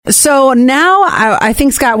So now I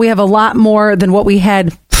think, Scott, we have a lot more than what we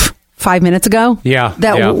had 5 minutes ago.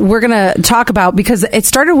 We're going to talk about, because it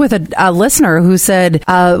started with a listener who said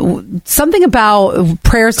something about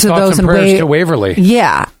prayers to those in Waverly.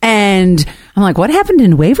 Yeah. And I'm like, what happened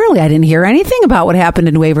in Waverly? I didn't hear anything about what happened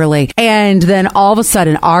in Waverly. And then all of a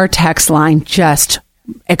sudden, our text line just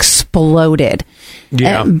exploded.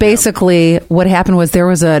 Basically, what happened was there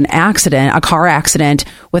was a car accident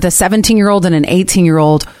with a 17-year-old and an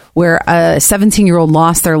 18-year-old, where a 17-year-old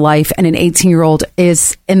lost their life and an 18-year-old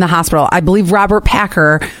is in the hospital. I believe Robert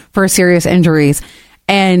Packer for serious injuries.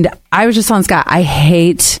 And I was just telling Scott, I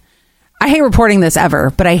hate reporting this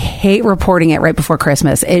ever, but I hate reporting it right before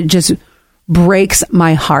Christmas. It just breaks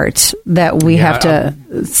my heart that we have to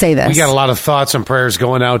say this. We got a lot of thoughts and prayers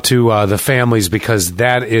going out to the families, because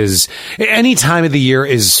that is, any time of the year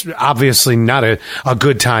is obviously not a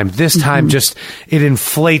good time. This time just, it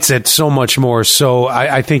inflates it so much more. So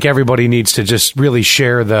I think everybody needs to just really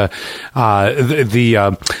share the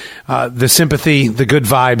sympathy, the good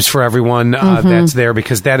vibes for everyone that's there,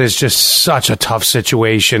 because that is just such a tough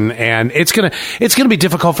situation, and it's gonna be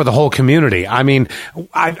difficult for the whole community. I mean,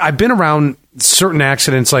 I've been around certain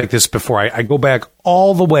accidents like this before. I go back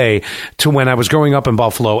all the way to when I was growing up in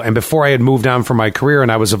Buffalo, and before I had moved on from my career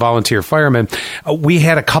and I was a volunteer fireman, we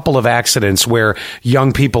had a couple of accidents where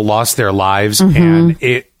young people lost their lives, and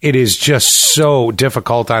it is just so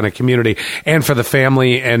difficult on a community and for the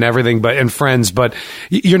family and everything, and friends. But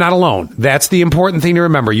you're not alone. That's the important thing to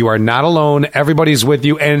remember. You are not alone. Everybody's with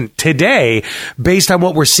you. And today, based on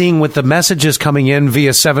what we're seeing with the messages coming in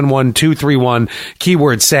via 71231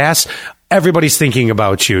 keyword SAS, everybody's thinking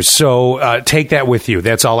about you. So take that with you.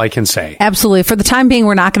 That's all I can say. Absolutely. For the time being,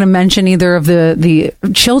 we're not going to mention either of the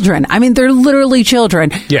children. I mean, they're literally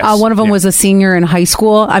children. Yes. One of them was a senior in high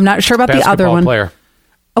school. I'm not sure about the other one. Player.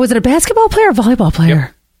 Oh, was it a basketball player or volleyball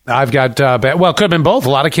player? Yep. I've got, it could have been both. A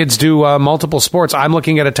lot of kids do multiple sports. I'm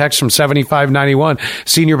looking at a text from 7591,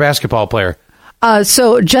 senior basketball player.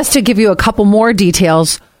 So just to give you a couple more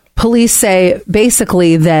details, police say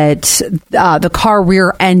basically that the car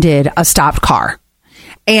rear-ended a stopped car.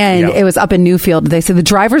 And it was up in Newfield. They say the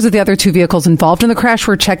drivers of the other two vehicles involved in the crash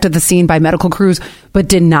were checked at the scene by medical crews, but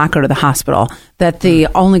did not go to the hospital. That the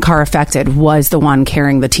only car affected was the one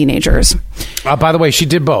carrying the teenagers. By the way, she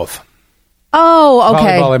did both. Oh,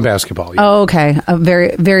 okay. Volleyball and basketball. Yeah. Oh, okay.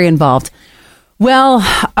 Very, very involved. Well,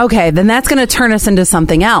 okay. Then that's going to turn us into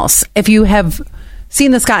something else. If you have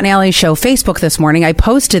seen the Scott and Allie Show Facebook this morning, I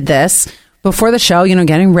posted this before the show,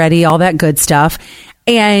 getting ready, all that good stuff.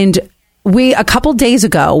 And a couple days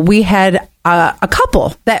ago, we had a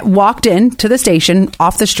couple that walked into the station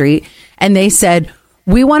off the street, and they said,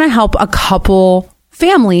 we want to help a couple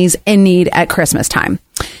families in need at Christmas time.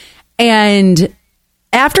 And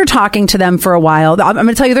after talking to them for a while, I'm going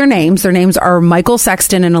to tell you their names. Their names are Michael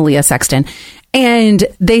Sexton and Aaliyah Sexton. And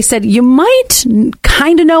they said, you might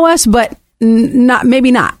kind of know us, but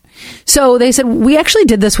maybe not. So they said, we actually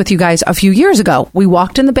did this with you guys a few years ago. We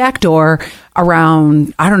walked in the back door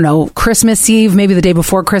around, I don't know, Christmas Eve, maybe the day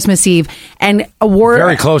before Christmas Eve, and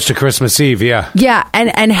very close to Christmas Eve, yeah. Yeah,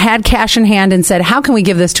 and had cash in hand and said, how can we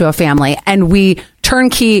give this to a family? And we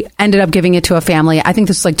turnkey ended up giving it to a family. I think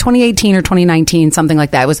this was like 2018 or 2019, something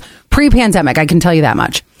like that. It was pre-pandemic, I can tell you that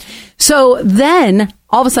much. So then,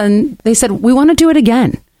 all of a sudden, they said, we want to do it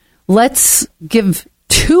again. Let's give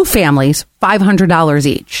two families $500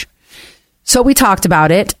 each. So we talked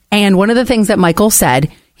about it, and one of the things that Michael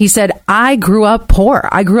said, he said, I grew up poor.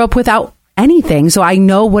 I grew up without anything, so I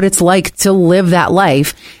know what it's like to live that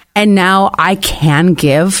life, and now I can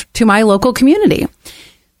give to my local community.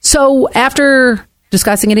 So after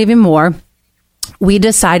discussing it even more, we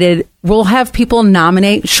decided we'll have people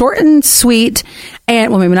nominate short and sweet,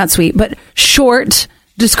 and, well, maybe not sweet, but short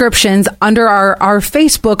descriptions under our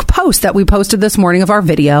Facebook post that we posted this morning of our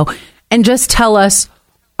video, and just tell us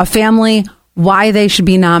a family, why they should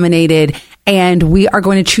be nominated, and we are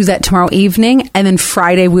going to choose that tomorrow evening, and then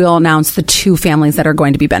Friday we'll announce the two families that are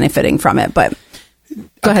going to be benefiting from it. But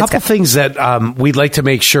go ahead, couple Scott. Things that we'd like to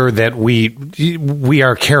make sure that we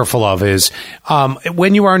are careful of is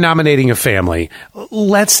when you are nominating a family,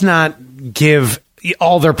 let's not give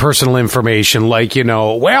all their personal information, like,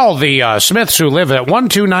 the Smiths who live at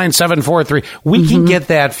 129-743. We can get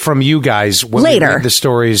that from you guys when later. We read the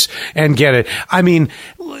stories and get it. I mean,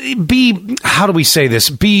 how do we say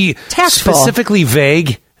this? Be tactful. Specifically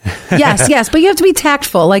vague. Yes, but you have to be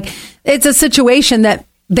tactful. Like, it's a situation that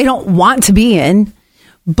they don't want to be in,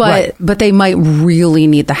 but they might really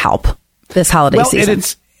need the help this holiday season.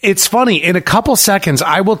 It's funny. In a couple seconds,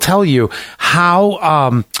 I will tell you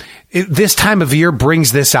how this time of year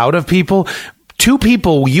brings this out of people. two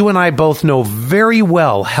people you and I both know very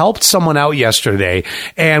well helped someone out yesterday.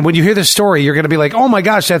 And when you hear this story, you're going to be like, oh my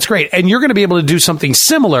gosh, that's great. And you're going to be able to do something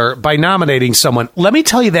similar by nominating someone. Let me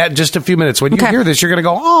tell you that in just a few minutes. When you hear this, you're going to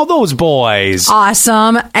go, oh, those boys.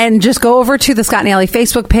 Awesome. And just go over to the Scott and Allie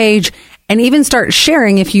Facebook page and even start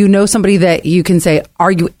sharing if you know somebody that you can say,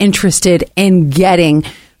 are you interested in getting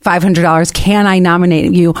 $500? Can I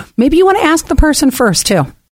nominate you? Maybe you want to ask the person first, too.